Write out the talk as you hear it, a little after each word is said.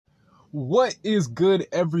What is good,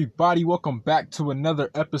 everybody? Welcome back to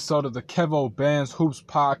another episode of the Kevo Bands Hoops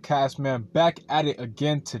Podcast, man. Back at it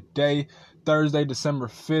again today, Thursday, December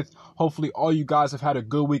 5th. Hopefully, all you guys have had a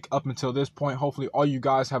good week up until this point. Hopefully, all you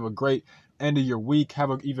guys have a great end of your week. Have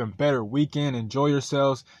an even better weekend. Enjoy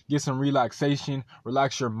yourselves. Get some relaxation.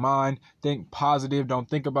 Relax your mind. Think positive. Don't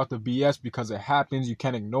think about the BS because it happens. You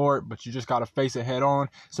can't ignore it, but you just got to face it head on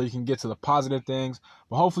so you can get to the positive things.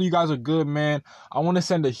 But hopefully, you guys are good, man. I want to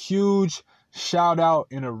send a huge shout out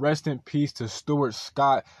and a rest in peace to Stuart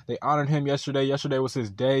Scott. They honored him yesterday. Yesterday was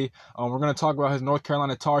his day. We're going to talk about his North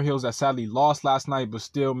Carolina Tar Heels that sadly lost last night, but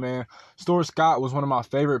still, man, Stuart Scott was one of my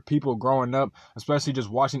favorite people growing up, especially just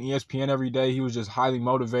watching ESPN every day. He was just highly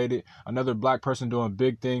motivated. Another black person doing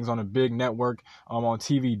big things on a big network, on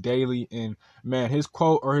TV daily. And man, his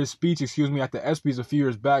speech, at the ESPYs a few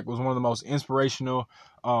years back was one of the most inspirational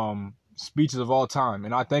speeches of all time,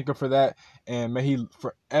 and I thank him for that, and may he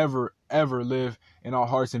forever ever live in our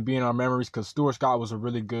hearts and be in our memories, because Stuart Scott was a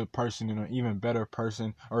really good person and an even better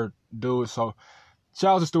person or dude. So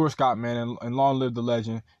shout out to Stuart Scott, man, and long live the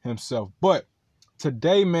legend himself. But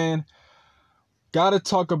today, man, gotta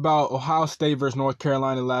talk about Ohio State versus North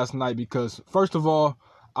Carolina last night, because first of all,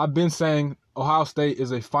 I've been saying Ohio State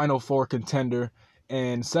is a Final Four contender,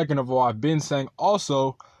 and second of all, I've been saying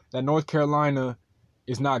also that North Carolina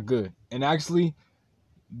is not good. And actually,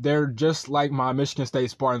 they're just like my Michigan State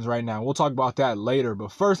Spartans right now. We'll talk about that later.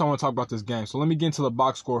 But first, I want to talk about this game. So let me get into the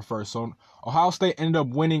box score first. So Ohio State ended up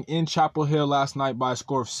winning in Chapel Hill last night by a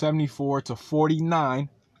score of 74-49.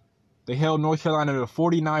 They held North Carolina to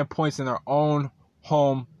 49 points in their own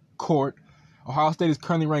home court. Ohio State is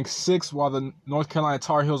currently ranked 6th, while the North Carolina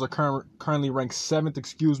Tar Heels are currently ranked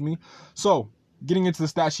 7th, So, getting into the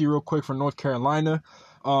stat sheet real quick for North Carolina.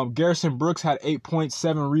 Garrison Brooks had 8 points,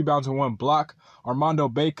 7 rebounds, and 1 block. Armando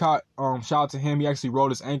Bacot, shout out to him. He actually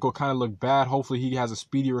rolled his ankle, kind of looked bad. Hopefully he has a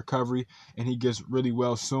speedy recovery and he gets really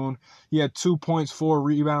well soon. He had 2 points, 4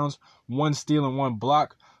 rebounds, 1 steal, and 1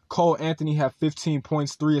 block. Cole Anthony had 15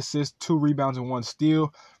 points, 3 assists, 2 rebounds, and 1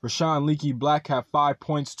 steal. Rashawn Leaky Black had 5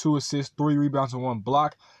 points, 2 assists, 3 rebounds, and 1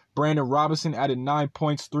 block. Brandon Robinson added 9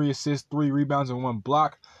 points, 3 assists, 3 rebounds, and 1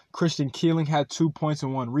 block. Christian Keeling had 2 points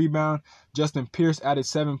and 1 rebound. Justin Pierce added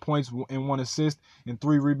 7 points and 1 assist and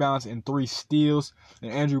 3 rebounds and 3 steals.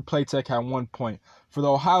 And Andrew Platek had 1 point. For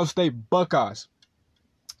the Ohio State Buckeyes,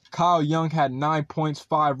 Kyle Young had 9 points,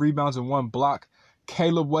 5 rebounds, and 1 block.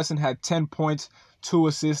 Caleb Wesson had 10 points, 2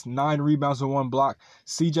 assists, 9 rebounds, and 1 block.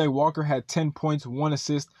 CJ Walker had 10 points, 1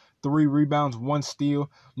 assist, 3 rebounds, 1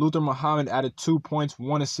 steal. Luther Muhammad added 2 points,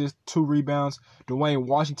 1 assist, 2 rebounds. Dwayne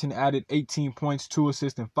Washington added 18 points, 2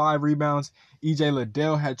 assists, and 5 rebounds. EJ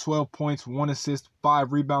Liddell had 12 points, 1 assist,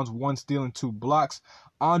 5 rebounds, 1 steal, and 2 blocks.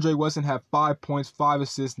 Andre Wesson had 5 points, 5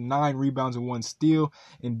 assists, 9 rebounds, and 1 steal.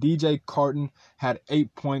 And DJ Carton had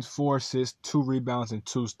 8 points, 4 assists, 2 rebounds, and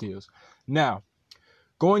 2 steals. Now,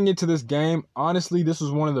 going into this game, honestly, this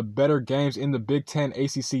was one of the better games in the Big Ten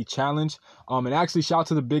ACC Challenge. And actually, shout out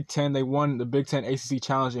to the Big Ten. They won the Big Ten ACC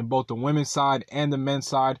Challenge in both the women's side and the men's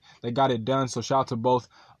side. They got it done. So shout out to both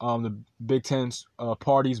the Big Ten's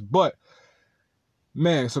parties. But,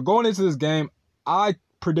 man, so going into this game, I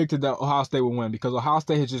predicted that Ohio State would win because Ohio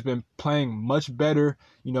State has just been playing much better.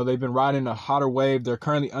 You know, they've been riding a hotter wave. They're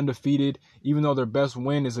currently undefeated. Even though their best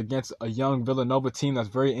win is against a young Villanova team that's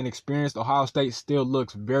very inexperienced, Ohio State still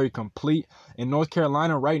looks very complete. In North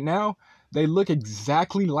Carolina right now, they look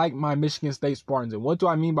exactly like my Michigan State Spartans. And what do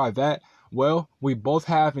I mean by that? Well, we both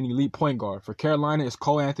have an elite point guard. For Carolina, it's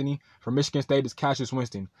Cole Anthony. For Michigan State, it's Cassius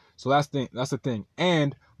Winston. So that's the thing.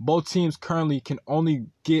 And both teams currently can only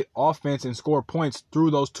get offense and score points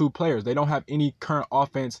through those two players. They don't have any current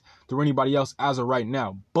offense through anybody else as of right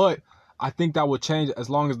now. But I think that will change as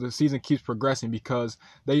long as the season keeps progressing, because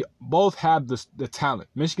they both have the talent.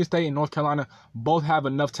 Michigan State and North Carolina both have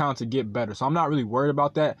enough talent to get better. So I'm not really worried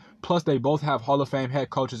about that. Plus, they both have Hall of Fame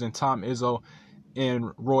head coaches in Tom Izzo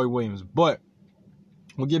and Roy Williams. But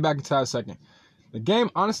we'll get back into that in a second. The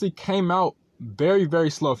game honestly came out very,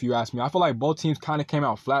 very slow, if you ask me. I feel like both teams kind of came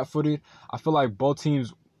out flat-footed. I feel like both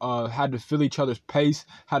teams had to feel each other's pace,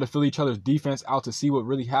 had to feel each other's defense out to see what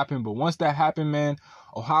really happened. But once that happened, man,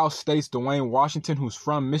 Ohio State's Dwayne Washington, who's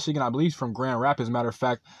from Michigan, I believe he's from Grand Rapids, matter of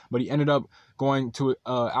fact, but he ended up going to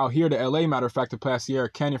out here to LA, matter of fact, to play at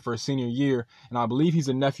Sierra Canyon for his senior year. And I believe he's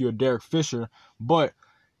a nephew of Derek Fisher. But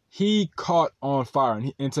he caught on fire.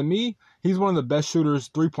 And to me, he's one of the best shooters,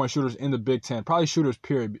 three-point shooters in the Big Ten. Probably shooters,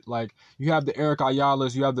 period. Like, you have the Eric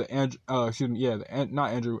Ayalas, you have the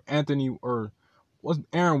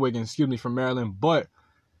Aaron Wiggins, from Maryland. But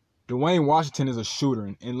Dwayne Washington is a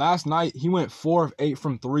shooter. And last night, he went 4 of 8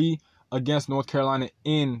 from 3. against North Carolina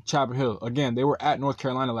in Chapel Hill. Again, they were at North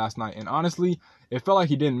Carolina last night, and honestly, it felt like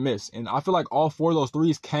he didn't miss. And I feel like all 4 of those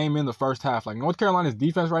threes came in the first half. Like, North Carolina's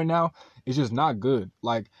defense right now is just not good.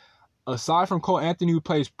 Like, aside from Cole Anthony, who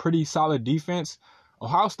plays pretty solid defense,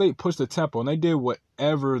 Ohio State pushed the tempo, and they did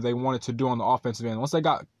whatever they wanted to do on the offensive end. Once they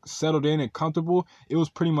got settled in and comfortable, it was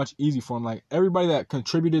pretty much easy for them. Like, everybody that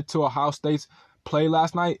contributed to Ohio State's play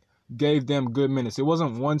last night gave them good minutes. It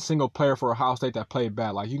wasn't one single player for Ohio State that played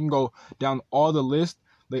bad. Like, you can go down all the list.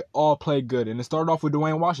 They all played good. And it started off with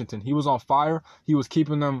Dwayne Washington. He was on fire. He was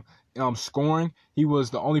keeping them scoring. He was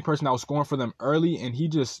the only person that was scoring for them early, and he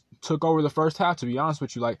just took over the first half, to be honest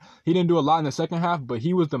with you. Like, he didn't do a lot in the second half, but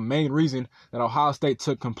he was the main reason that Ohio State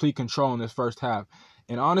took complete control in this first half.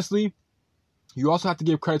 And honestly, you also have to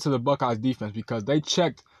give credit to the Buckeyes defense because they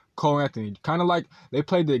checked Cole Anthony. Kind of like they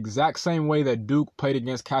played the exact same way that Duke played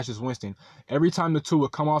against Cassius Winston. Every time the two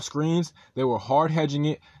would come off screens, they were hard hedging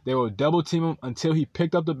it. They would double team him until he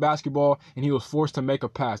picked up the basketball and he was forced to make a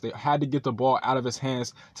pass. They had to get the ball out of his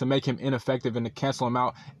hands to make him ineffective and to cancel him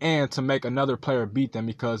out and to make another player beat them,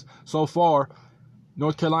 because so far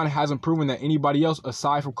North Carolina hasn't proven that anybody else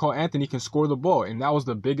aside from Cole Anthony can score the ball, and that was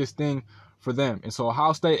the biggest thing for them. And so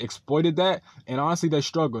Ohio State exploited that, and honestly they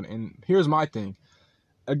struggled. And here's my thing.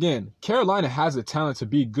 Again, Carolina has the talent to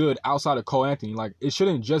be good outside of Cole Anthony. Like, it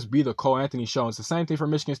shouldn't just be the Cole Anthony show. It's the same thing for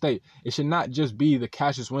Michigan State. It should not just be the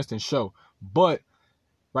Cassius Winston show. But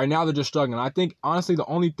right now they're just struggling. I think, honestly, the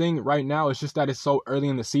only thing right now is just that it's so early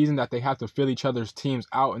in the season that they have to fill each other's teams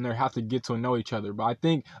out and they have to get to know each other. But I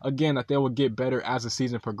think, again, that they will get better as the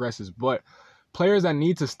season progresses. But players that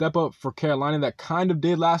need to step up for Carolina that kind of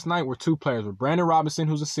did last night were 2 players, with Brandon Robinson,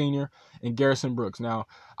 who's a senior, and Garrison Brooks. Now,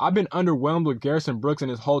 I've been underwhelmed with Garrison Brooks in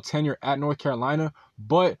his whole tenure at North Carolina,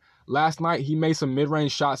 but last night he made some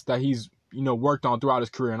mid-range shots that he's, worked on throughout his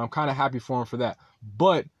career, and I'm kind of happy for him for that.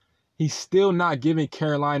 But he's still not giving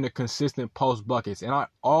Carolina consistent post buckets. And I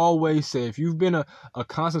always say, if you've been a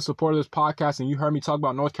constant supporter of this podcast and you heard me talk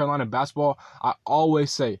about North Carolina basketball, I always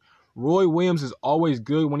say, Roy Williams is always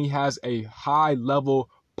good when he has a high-level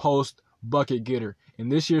post bucket getter.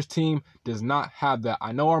 And this year's team does not have that.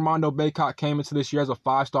 I know Armando Bacot came into this year as a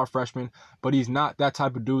 5-star freshman, but he's not that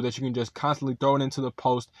type of dude that you can just constantly throw it into the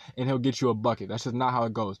post and he'll get you a bucket. That's just not how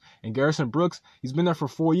it goes. And Garrison Brooks, he's been there for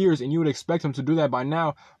 4 years, and you would expect him to do that by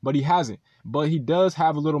now, but he hasn't. But he does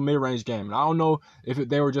have a little mid-range game. And I don't know if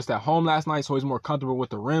they were just at home last night, so he's more comfortable with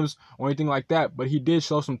the rims or anything like that, but he did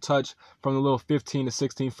show some touch from the little 15 to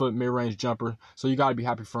 16-foot mid-range jumper, so you got to be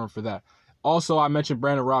happy for him for that. Also, I mentioned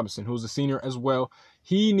Brandon Robinson, who's a senior as well.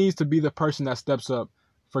 He needs to be the person that steps up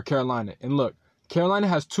for Carolina. And look, Carolina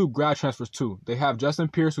has 2 grad transfers too. They have Justin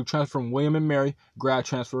Pierce, who transferred from William & Mary, grad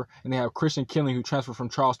transfer, and they have Christian Killing, who transferred from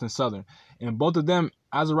Charleston Southern. And both of them,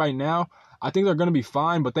 as of right now, I think they're going to be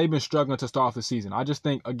fine, but they've been struggling to start off the season. I just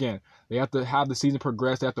think, again, they have to have the season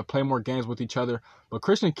progress. They have to play more games with each other. But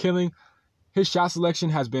Christian Killing, his shot selection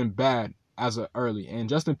has been bad as of early. And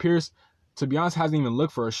Justin Pierce, to be honest, hasn't even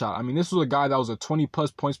looked for a shot. I mean, this was a guy that was a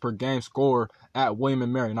 20-plus points per game scorer at William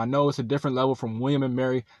 & Mary. And I know it's a different level from William &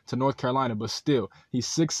 Mary to North Carolina, but still, he's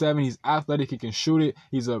 6'7", he's athletic, he can shoot it,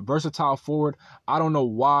 he's a versatile forward. I don't know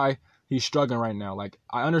why he's struggling right now. Like,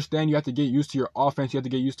 I understand you have to get used to your offense, you have to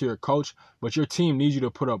get used to your coach, but your team needs you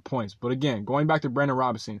to put up points. But again, going back to Brandon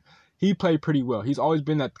Robinson, he played pretty well. He's always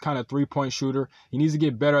been that kind of 3-point shooter. He needs to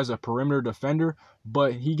get better as a perimeter defender,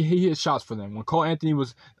 but he hit shots for them. When Cole Anthony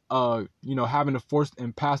was having to force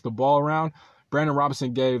and pass the ball around, Brandon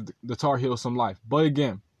Robinson gave the Tar Heels some life. But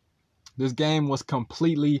again, this game was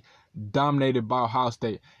completely dominated by Ohio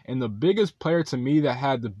State. And the biggest player to me that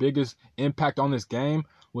had the biggest impact on this game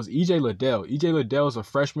was E.J. Liddell. E.J. Liddell is a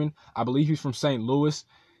freshman. I believe he's from St. Louis.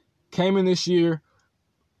 Came in this year.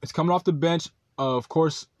 It's coming off the bench. Of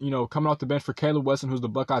course, coming off the bench for Caleb Wesson, who's the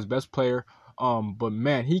Buckeyes' best player. But,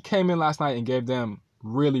 man, he came in last night and gave them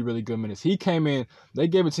really, really good minutes. He came in, they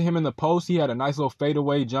gave it to him in the post. He had a nice little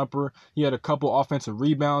fadeaway jumper. He had a couple offensive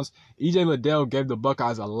rebounds. E.J. Liddell gave the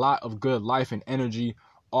Buckeyes a lot of good life and energy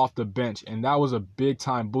off the bench. And that was a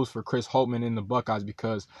big-time boost for Chris Holtmann in the Buckeyes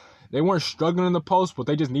because they weren't struggling in the post, but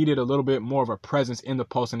they just needed a little bit more of a presence in the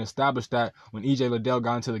post and established that when E.J. Liddell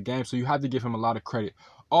got into the game. So you have to give him a lot of credit.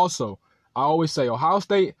 Also, I always say Ohio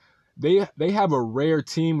State, they have a rare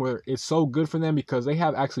team where it's so good for them because they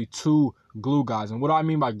have actually 2 glue guys. And what do I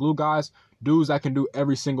mean by glue guys? Dudes that can do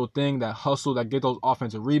every single thing, that hustle, that get those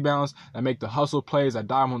offensive rebounds, that make the hustle plays, that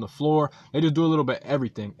dive on the floor. They just do a little bit of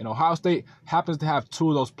everything. And Ohio State happens to have 2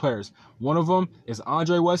 of those players. One of them is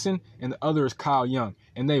Andre Wesson, and the other is Kyle Young.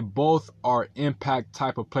 and they both are impact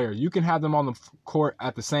type of players. You can have them on the court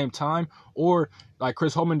at the same time, or like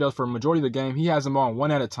Chris Holtmann does for a majority of the game, he has them on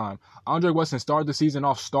one at a time. Andre Weston started the season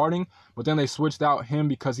off starting, but then they switched out him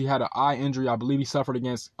because he had an eye injury. I believe he suffered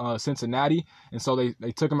against Cincinnati, and so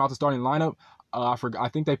they took him out the starting lineup. I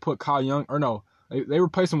think they put Kyle Young, or no, they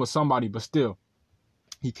replaced him with somebody, but still,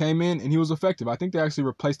 he came in and he was effective. I think they actually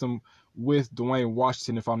replaced him with Dwayne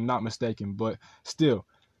Washington, if I'm not mistaken, but still,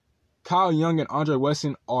 Kyle Young and Andre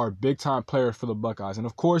Weston are big-time players for the Buckeyes. And,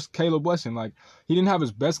 of course, Caleb Weston, like, he didn't have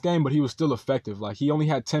his best game, but he was still effective. Like, he only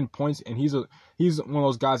had 10 points, and he's one of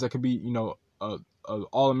those guys that could be, a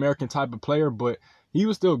All-American type of player, but he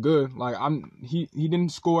was still good. Like, he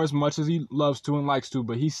didn't score as much as he loves to and likes to,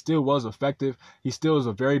 but he still was effective. He still is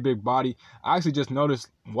a very big body. I actually just noticed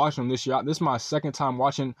watching him this year. This is my second time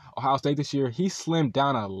watching Ohio State this year. He slimmed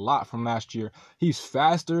down a lot from last year. He's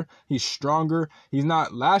faster. He's stronger. He's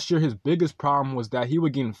not. Last year, his biggest problem was that he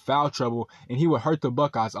would get in foul trouble and he would hurt the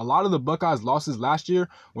Buckeyes. A lot of the Buckeyes' losses last year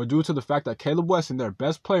were due to the fact that Caleb Weston, their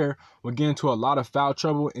best player, would get into a lot of foul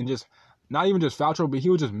trouble and just not even just foul trouble, but he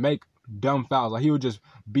would just make dumb fouls. Like, he would just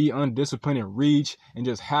be undisciplined and reach and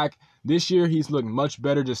just hack. This year, he's looked much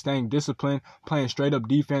better, just staying disciplined, playing straight up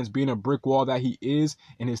defense, being a brick wall that he is,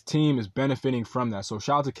 and his team is benefiting from that. So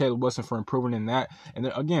shout out to Caleb Weston for improving in that. And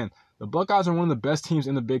then, again, the Buckeyes are one of the best teams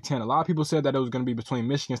in the Big Ten. A lot of people said that it was going to be between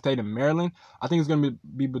Michigan State and Maryland. I think it's going to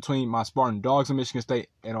be between my Spartan Dogs and Michigan State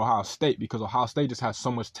and Ohio State, because Ohio State just has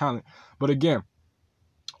so much talent. But again,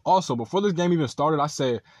 also, before this game even started, I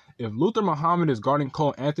said, if Luther Muhammad is guarding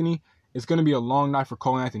Cole Anthony, it's going to be a long night for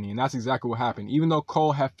Cole Anthony, and that's exactly what happened. Even though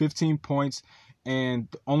Cole had 15 points and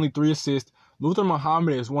only 3 assists, Luther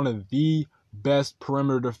Muhammad is one of the best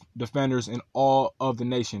perimeter defenders in all of the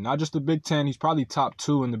nation. Not just the Big Ten. He's probably top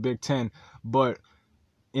 2 in the Big Ten, but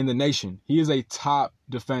in the nation. He is a top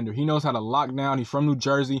defender. He knows how to lock down. He's from New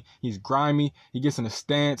Jersey. He's grimy. He gets in a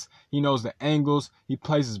stance. He knows the angles. He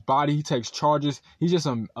plays his body. He takes charges. He's just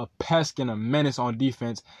a pest and a menace on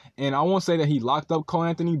defense. And I won't say that he locked up Cole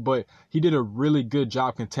Anthony, but he did a really good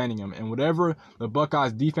job containing him. And whatever the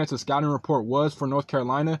Buckeyes' defensive scouting report was for North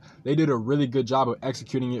Carolina, they did a really good job of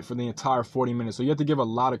executing it for the entire 40 minutes. So you have to give a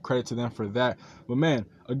lot of credit to them for that. But man,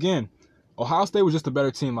 again, Ohio State was just a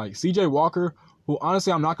better team. Like CJ Walker, who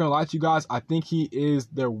honestly, I'm not going to lie to you guys, I think he is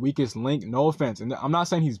their weakest link. No offense. And I'm not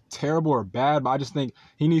saying he's terrible or bad, but I just think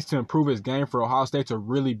he needs to improve his game for Ohio State to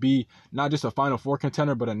really be not just a Final Four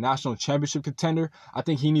contender, but a national championship contender. I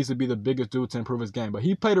think he needs to be the biggest dude to improve his game. But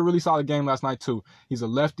he played a really solid game last night too. He's a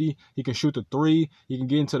lefty. He can shoot the 3. He can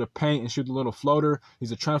get into the paint and shoot the little floater.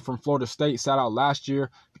 He's a transfer from Florida State, sat out last year.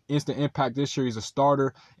 Instant impact this year. He's a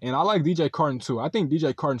starter. And I like DJ Carton too. I think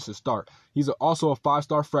DJ Carton should start. He's also a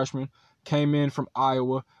 5-star freshman. Came in from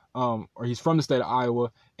Iowa, or he's from the state of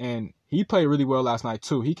Iowa, and he played really well last night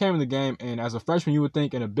too. He came in the game, and as a freshman, you would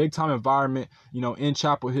think in a big-time environment, in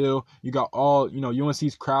Chapel Hill, you got all,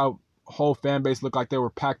 UNC's crowd, whole fan base looked like they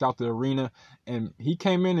were packed out the arena, and he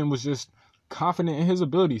came in and was just confident in his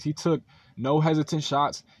abilities. He took no hesitant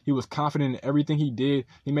shots. He was confident in everything he did.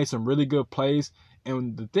 He made some really good plays.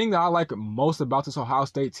 And the thing that I like most about this Ohio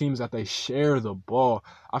State team is that they share the ball.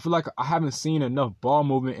 I feel like I haven't seen enough ball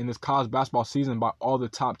movement in this college basketball season by all the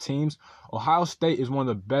top teams. Ohio State is one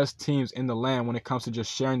of the best teams in the land when it comes to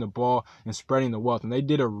just sharing the ball and spreading the wealth. And they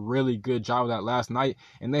did a really good job of that last night.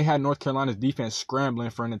 And they had North Carolina's defense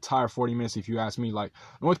scrambling for an entire 40 minutes, if you ask me. Like,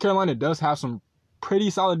 North Carolina does have some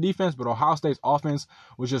pretty solid defense, but Ohio State's offense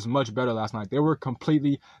was just much better last night. They were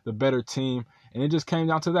completely the better team, and it just came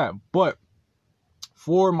down to that. But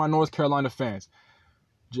for my North Carolina fans,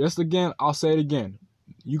 just again, I'll say it again.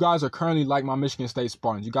 You guys are currently like my Michigan State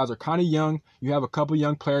Spartans. You guys are kind of young. You have a couple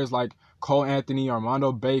young players like Cole Anthony,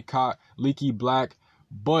 Armando Bacot, Leaky Black,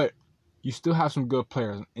 but you still have some good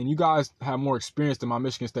players. And you guys have more experience than my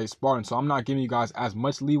Michigan State Spartans, so I'm not giving you guys as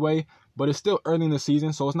much leeway, but it's still early in the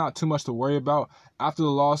season, so it's not too much to worry about. After the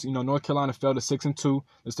loss, North Carolina fell to 6-2.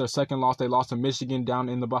 It's their second loss. They lost to Michigan down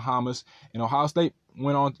in the Bahamas. And Ohio State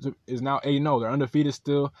is now 8-0. They're undefeated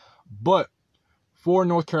still. But for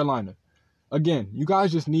North Carolina, again, you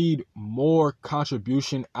guys just need more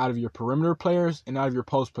contribution out of your perimeter players and out of your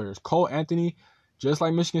post players. Cole Anthony, just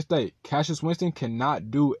like Michigan State, Cassius Winston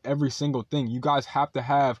cannot do every single thing. You guys have to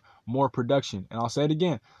have more production. And I'll say it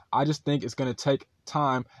again. I just think it's going to take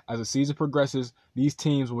time. As the season progresses, these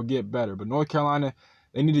teams will get better. But North Carolina,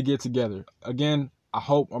 they need to get together. Again, I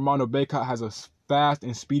hope Armando Bacot has a fast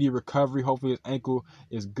and speedy recovery. Hopefully his ankle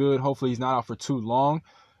is good. Hopefully he's not out for too long.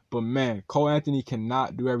 But man, Cole Anthony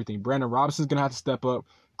cannot do everything. Brandon Robinson's going to have to step up.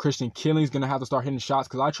 Christian Killing's going to have to start hitting shots,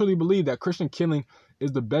 because I truly believe that Christian Killing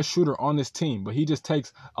is the best shooter on this team, but he just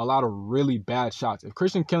takes a lot of really bad shots. If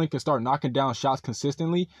Christian Killing can start knocking down shots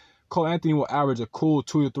consistently, Cole Anthony will average a cool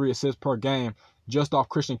 2 to 3 assists per game just off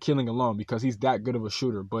Christian Killing alone because he's that good of a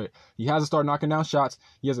shooter. But he has to start knocking down shots.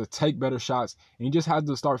 He has to take better shots. And he just has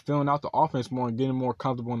to start filling out the offense more and getting more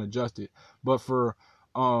comfortable and adjusted. But for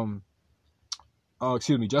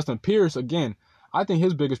Justin Pierce, again, I think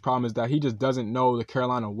his biggest problem is that he just doesn't know the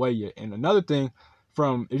Carolina way yet. And another thing,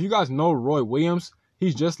 if you guys know Roy Williams,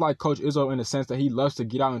 he's just like Coach Izzo in the sense that he loves to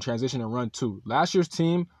get out and transition and run too. Last year's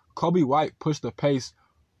team, Kobe White pushed the pace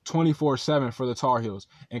 24/7 for the Tar Heels.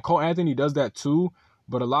 And Cole Anthony does that too,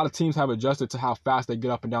 but a lot of teams have adjusted to how fast they get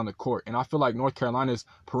up and down the court. And I feel like North Carolina's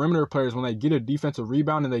perimeter players, when they get a defensive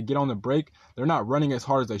rebound and they get on the break, they're not running as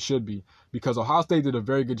hard as they should be because Ohio State did a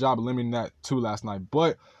very good job of limiting that too last night.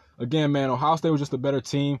 But again, man, Ohio State was just a better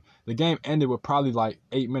team. The game ended with probably like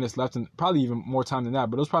 8 minutes left, and probably even more time than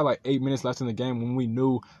that. But it was probably like 8 minutes left in the game when we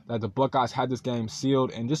knew that the Buckeyes had this game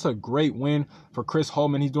sealed. And just a great win for Chris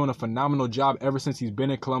Holtmann. He's doing a phenomenal job ever since he's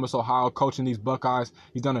been in Columbus, Ohio, coaching these Buckeyes.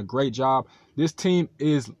 He's done a great job. This team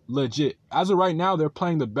is legit. As of right now, they're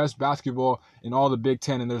playing the best basketball in all the Big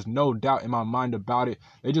Ten, and there's no doubt in my mind about it.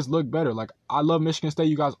 They just look better. Like, I love Michigan State.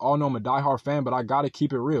 You guys all know I'm a diehard fan, but I got to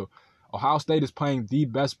keep it real. Ohio State is playing the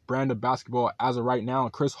best brand of basketball as of right now,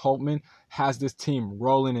 and Chris Holtmann has this team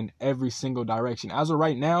rolling in every single direction. As of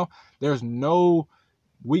right now, there's no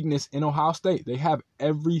weakness in Ohio State. They have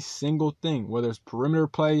every single thing, whether it's perimeter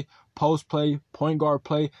play, post play, point guard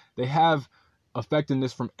play. They have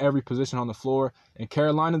effectiveness from every position on the floor. In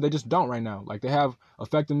Carolina, they just don't right now. Like, they have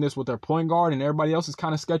effectiveness with their point guard, and everybody else is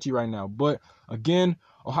kind of sketchy right now. But again,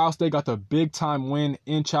 Ohio State got the big-time win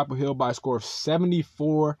in Chapel Hill by a score of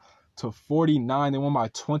 74-49. They won by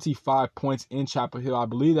 25 points in Chapel Hill. I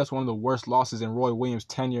believe that's one of the worst losses in Roy Williams'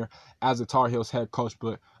 tenure as the Tar Heels head coach.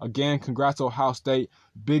 But again, congrats to Ohio State.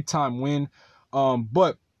 Big time win.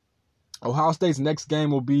 But Ohio State's next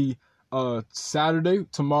game will be Saturday,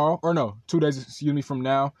 tomorrow, or no, 2 days, from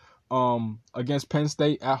now, against Penn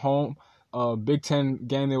State at home. Big Ten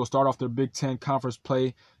game. They will start off their Big Ten conference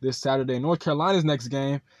play this Saturday. North Carolina's next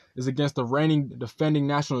game is against the reigning defending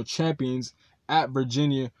national champions at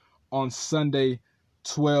Virginia on Sunday,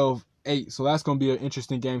 12-8. So that's going to be an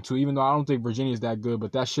interesting game too, even though I don't think Virginia is that good,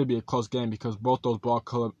 but that should be a close game because both those ball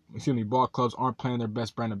clubs aren't playing their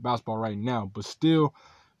best brand of basketball right now. But still,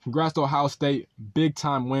 congrats to Ohio State. Big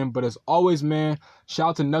time win. But as always, man,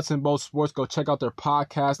 shout out to Nuts and Bolts Sports. Go check out their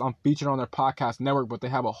podcast. I'm featured on their podcast network, but they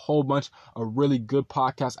have a whole bunch of really good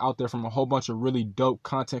podcasts out there from a whole bunch of really dope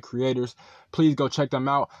content creators. Please go check them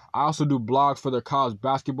out. I also do blogs for their college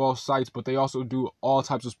basketball sites, but they also do all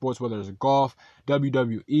types of sports, whether it's golf,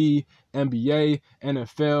 WWE, NBA,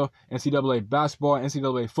 NFL, NCAA basketball,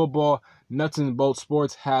 NCAA football. Nuts and Bolts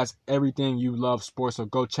Sports has everything you love sports, so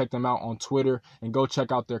go check them out on Twitter and go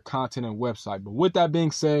check out their content and website. But with that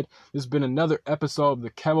being said, this has been another episode of the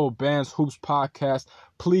Kevo Bands Hoops Podcast.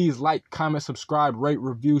 Please like, comment, subscribe, rate,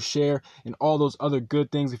 review, share, and all those other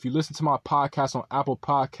good things. If you listen to my podcast on Apple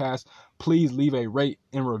Podcasts, please leave a rate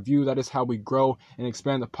and review. That is how we grow and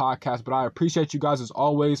expand the podcast. But I appreciate you guys as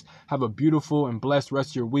always. Have a beautiful and blessed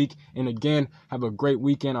rest of your week. And again, have a great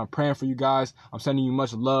weekend. I'm praying for you guys. I'm sending you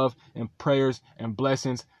much love and prayers and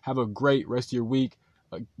blessings. Have a great rest of your week.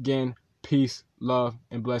 Again, peace, love,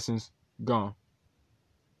 and blessings. Gone.